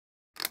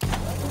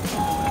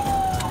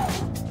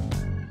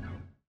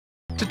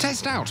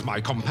test out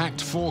my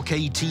compact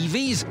 4K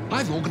TVs,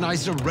 I've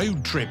organised a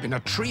road trip in a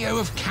trio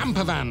of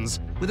camper vans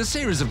with a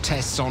series of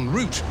tests en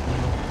route.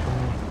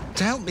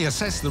 To help me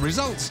assess the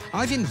results,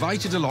 I've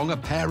invited along a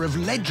pair of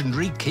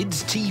legendary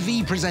kids'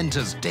 TV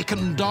presenters, Dick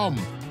and Dom.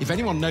 If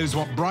anyone knows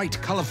what bright,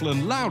 colourful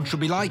and loud should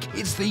be like,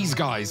 it's these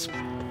guys.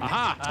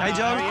 Aha! Hey,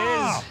 John. Here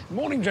he is.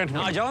 Morning,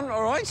 gentlemen. Hi, John.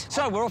 All right.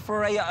 So, we're off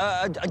for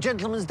a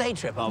gentleman's day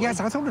trip, are we? Yes,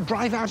 I thought a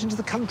drive out into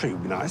the country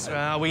would be nice.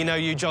 We know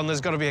you, John.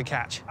 There's got to be a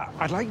catch.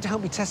 I'd like you to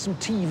help me test some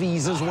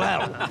TVs as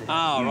well.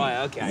 Oh,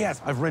 right, OK.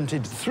 Yes, I've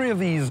rented 3 of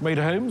these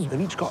motorhomes.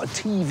 They've each got a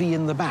TV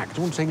in the back. Do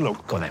you want to take a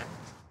look? Go on then.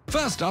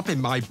 First up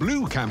in my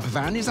blue camper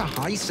van is a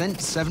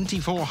Hisense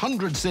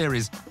 7400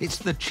 series. It's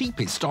the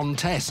cheapest on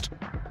test.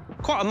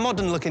 Quite a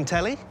modern-looking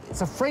telly.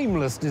 It's a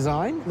frameless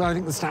design. I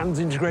think the stand's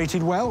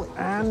integrated well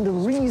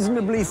and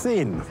reasonably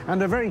thin.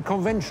 And a very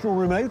conventional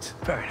remote.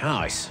 Very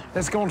nice.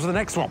 Let's go on to the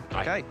next one.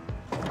 OK.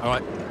 All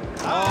right.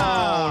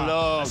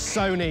 Oh, look.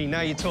 Sony,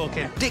 now you're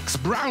talking. Dick's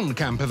brown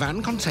camper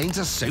van contains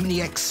a Sony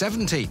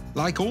X70.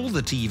 Like all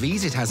the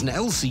TVs, it has an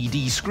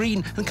LCD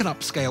screen and can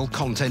upscale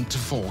content to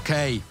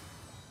 4K.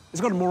 It's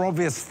got a more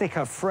obvious,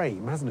 thicker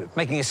frame, hasn't it?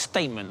 Making a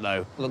statement,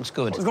 though. Looks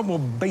good. It's got more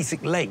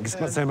basic legs,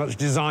 not so much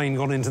design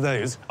gone into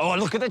those. Oh,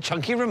 look at the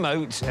chunky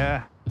remote.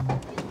 Yeah.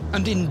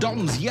 And in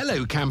Dom's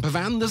yellow camper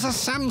van, there's a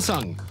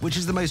Samsung, which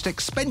is the most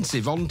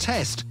expensive on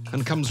test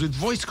and comes with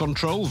voice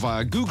control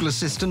via Google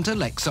Assistant,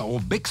 Alexa or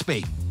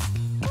Bixby.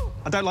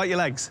 I don't like your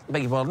legs.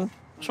 Beg your pardon?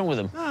 What's wrong with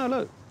them? Oh,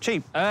 look.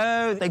 Cheap.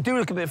 Oh, they do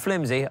look a bit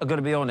flimsy, I've got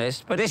to be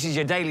honest, but this is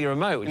your daily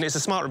remote. And it's a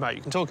smart remote.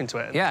 You can talk into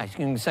it. Yeah, you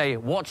can say,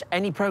 watch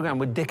any programme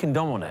with Dick and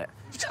Dom on it.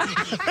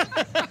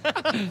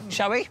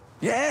 Shall we?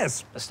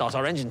 Yes. Let's start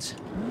our engines.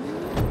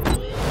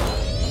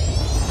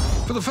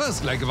 For the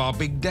first leg of our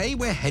big day,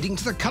 we're heading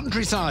to the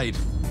countryside.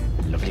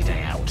 Lovely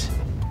day out.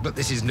 But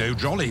this is no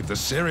jolly.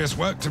 There's serious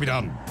work to be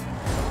done.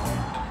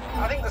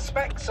 I think the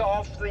specs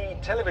of the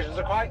televisions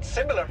are quite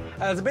similar.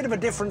 There's a bit of a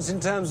difference in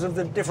terms of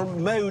the different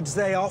modes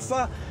they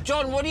offer.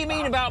 John, what do you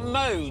mean about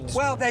modes?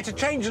 Well, they're to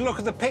change the look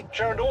of the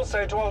picture and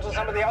also to alter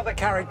some of the other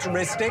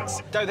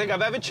characteristics. Don't think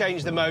I've ever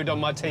changed the mode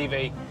on my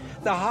TV.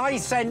 The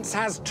Hisense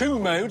has 2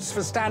 modes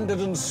for standard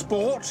and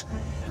sport.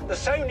 The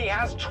Sony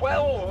has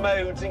 12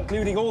 modes,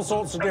 including all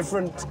sorts of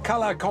different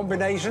colour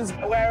combinations,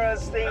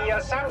 whereas the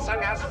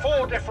Samsung has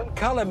 4 different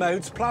colour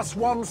modes, plus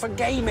 1 for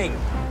gaming.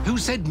 Who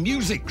said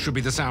music should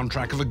be the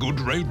soundtrack of a good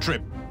road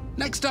trip?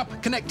 Next up,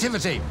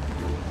 connectivity.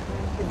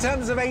 In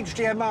terms of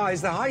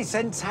HDMIs, the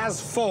Hisense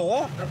has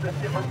 4.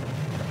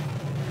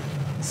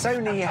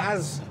 Sony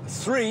has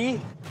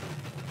 3.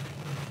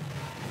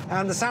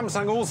 And the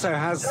Samsung also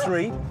has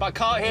 3. But I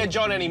can't hear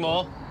John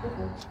anymore.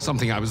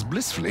 Something I was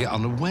blissfully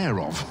unaware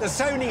of. The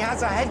Sony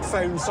has a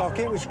headphone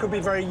socket, which could be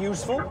very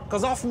useful,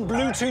 because often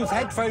Bluetooth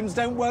headphones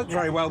don't work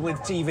very well with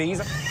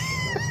TVs.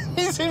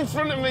 He's in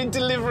front of me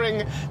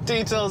delivering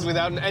details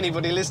without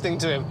anybody listening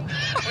to him.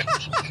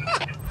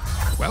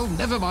 Well,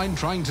 never mind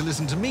trying to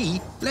listen to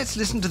me. Let's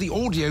listen to the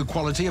audio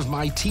quality of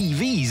my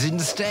TVs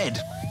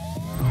instead.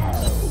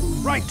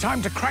 Right,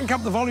 time to crank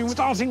up the volume,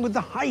 starting with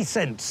the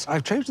Hisense.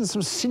 I've chosen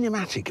some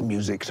cinematic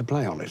music to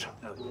play on it.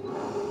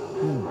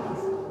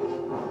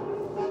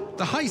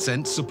 The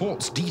Hisense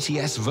supports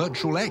DTS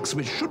Virtual X,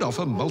 which should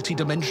offer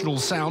multi-dimensional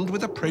sound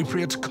with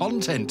appropriate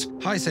content.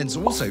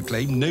 Hisense also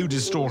claim no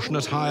distortion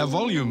at higher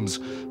volumes,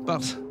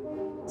 but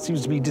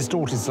seems to be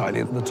distorted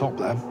slightly at the top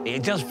there.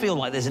 It does feel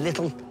like there's a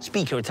little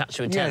speaker attached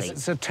to a telly. Yes,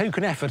 it's a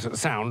token effort at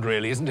sound,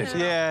 really, isn't it?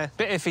 Yeah,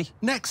 bit iffy.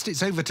 Next,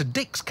 it's over to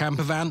Dick's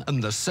camper van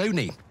and the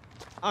Sony.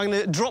 I'm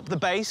going to drop the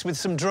bass with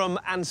some drum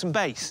and some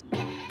bass.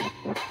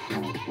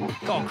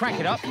 Go on, crank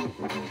it up.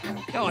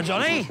 Go on,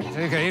 Johnny.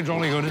 OK,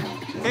 jolly good.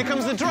 Here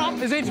comes the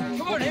drop. Is it?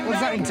 Come on, here we What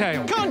does go. that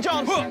entail? Come on,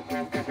 John.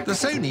 The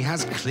Sony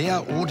has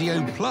Clear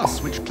Audio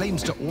Plus, which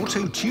claims to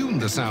auto-tune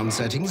the sound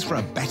settings for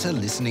a better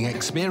listening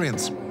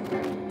experience.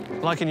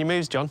 Liking your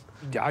moves, John?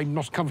 I'm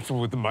not comfortable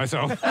with them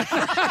myself.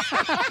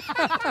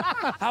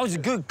 That was a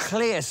good,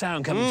 clear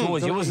sound coming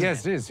towards you, wasn't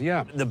Yes, it is,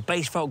 yeah. it? The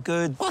bass felt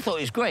good. I thought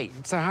it was great.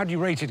 So how do you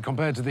rate it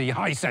compared to the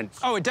Hisense?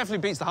 Oh, it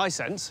definitely beats the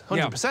Hisense,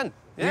 100%.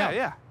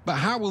 Yeah. But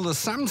how will the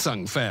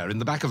Samsung fare in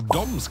the back of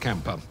Dom's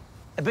camper?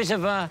 A bit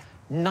of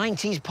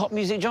 90s pop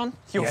music, John?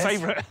 Your Yes.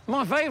 favourite.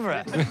 My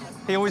favourite.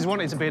 He always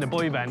wanted to be in a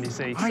boy band, you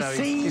see. I so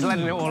see. He's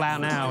letting it all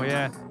out now,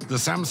 yeah. The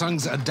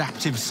Samsung's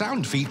adaptive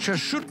sound feature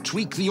should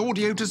tweak the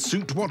audio to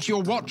suit what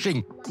you're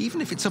watching,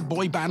 even if it's a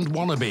boy band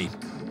wannabe.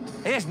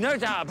 Yes, no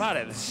doubt about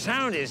it. The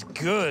sound is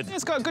good.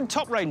 It's got a good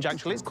top range,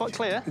 actually. It's quite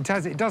clear.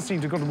 It does seem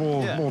to have got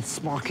more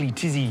sparkly,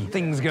 tizzy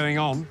things going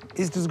on.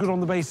 Is it as good on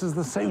the bass as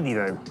the Sony,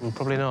 though? Well,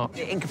 probably not.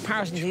 In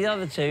comparison to the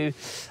other two,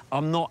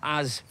 I'm not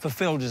as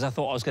fulfilled as I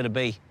thought I was going to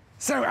be.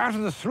 So, out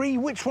of the 3,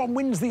 which one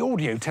wins the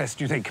audio test,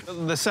 do you think?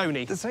 The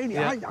Sony. The Sony,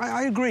 Yeah.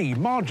 I agree.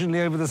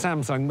 Marginally over the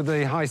Samsung, with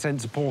the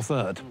Hisense a poor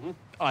third.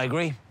 I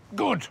agree.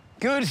 Good.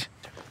 Good.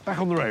 Back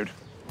on the road.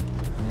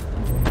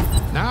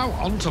 Now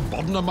on to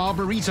Bodna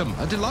Arboretum,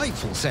 a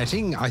delightful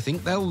setting I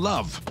think they'll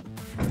love.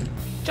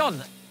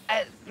 John,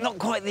 Not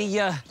quite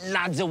the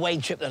lads away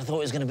trip that I thought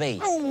it was going to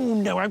be. Oh,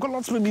 no, I've got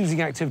lots of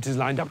amusing activities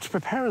lined up to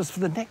prepare us for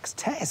the next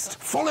test.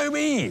 Follow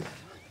me.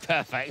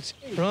 Perfect.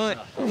 Right.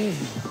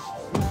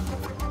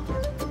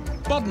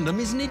 Bodenham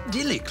is an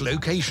idyllic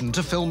location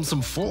to film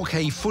some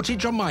 4K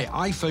footage on my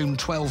iPhone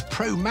 12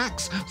 Pro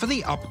Max for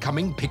the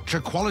upcoming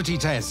picture quality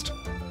test.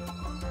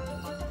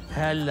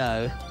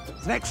 Hello.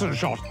 It's an excellent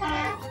shot.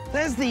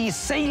 There's the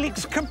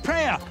Salix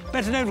caprea,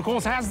 better known, of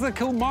course, as the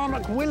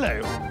Kilmarnock willow.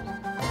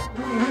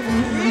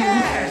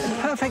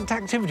 Yes! Perfect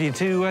activity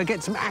to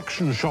get some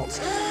action shots.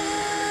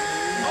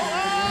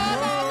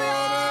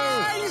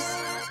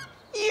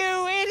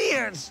 You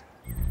idiots!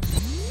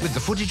 With the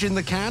footage in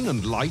the can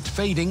and light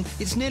fading,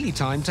 it's nearly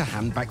time to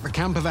hand back the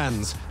camper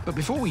vans. But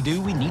before we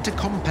do, we need to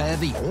compare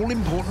the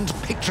all-important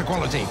picture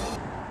quality.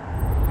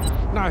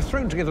 Now, I've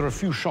thrown together a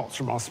few shots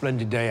from our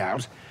splendid day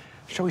out.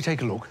 Shall we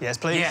take a look? Yes,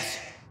 please. Yes.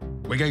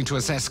 We're going to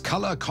assess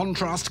colour,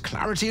 contrast,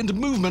 clarity and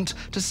movement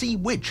to see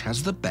which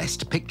has the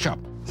best picture.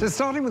 So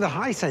starting with the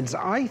high sense,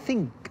 I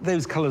think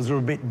those colours are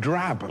a bit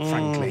drab,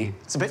 frankly.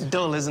 It's a bit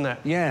dull, isn't it?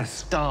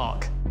 Yes.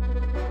 Dark.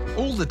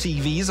 All the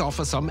TVs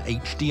offer some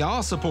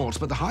HDR support,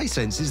 but the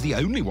Hisense is the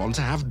only one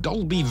to have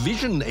Dolby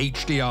Vision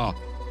HDR.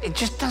 It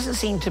just doesn't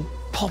seem to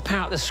pop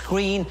out the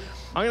screen.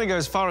 I'm going to go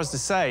as far as to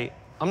say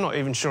I'm not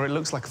even sure it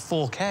looks like a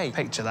 4K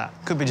picture, that.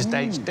 Could be just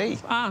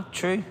HD. Ah,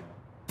 true.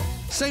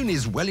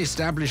 Sony's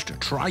well-established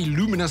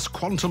triluminous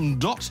quantum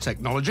dot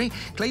technology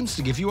claims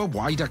to give you a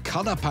wider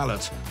colour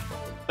palette.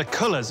 The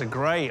colours are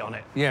great on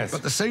it. Yes.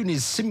 But the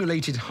Sony's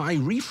simulated high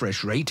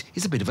refresh rate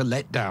is a bit of a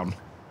letdown.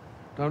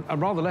 I'm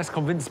rather less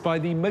convinced by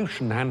the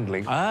motion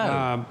handling. Oh.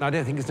 I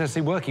don't think it's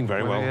necessarily working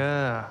very well.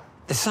 Yeah.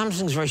 The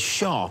Samsung's very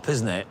sharp,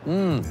 isn't it?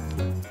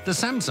 The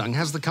Samsung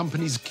has the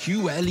company's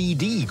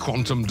QLED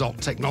quantum dot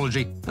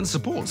technology and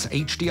supports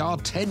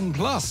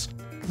HDR10+.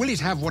 Will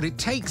it have what it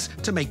takes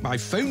to make my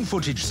phone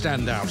footage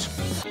stand out?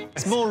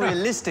 It's more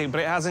realistic,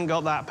 but it hasn't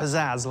got that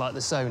pizzazz like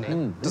the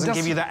Sony. Doesn't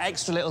give you that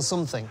extra little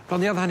something. But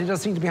on the other hand, it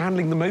does seem to be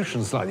handling the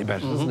motion slightly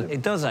better, doesn't it?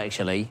 It does,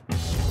 actually.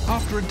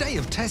 After a day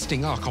of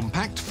testing our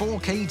compact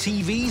 4K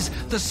TVs,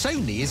 the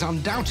Sony is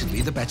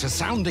undoubtedly the better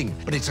sounding,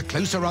 but it's a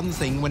closer run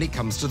thing when it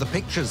comes to the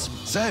pictures.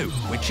 So,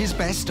 which is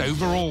best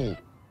overall?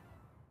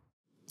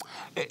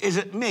 Is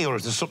it me, or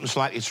is there something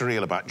slightly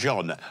surreal about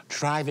John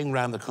driving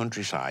around the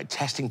countryside,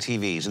 testing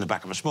TVs in the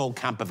back of a small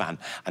camper van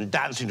and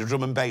dancing to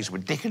drum and bass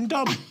with Dick and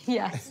Dom?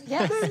 Yes,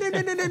 yes.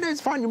 No,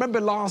 it's fine. Remember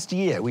last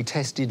year we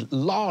tested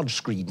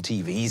large-screen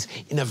TVs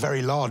in a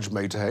very large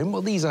motorhome?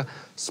 Well, these are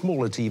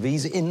smaller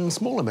TVs in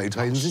smaller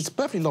motorhomes. It's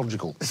perfectly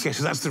logical. Okay,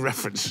 so that's the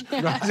reference.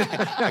 Right.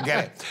 I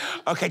get it.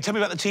 OK, tell me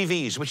about the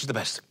TVs. Which is the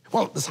best?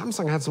 Well, the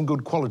Samsung had some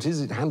good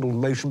qualities. It handled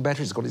motion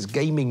better. It's got its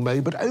gaming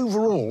mode. But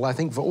overall, I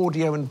think for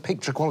audio and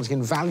picture quality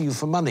and value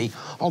for money,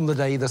 on the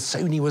day, the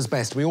Sony was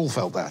best. We all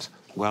felt that.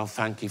 Well,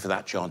 thank you for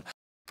that, John.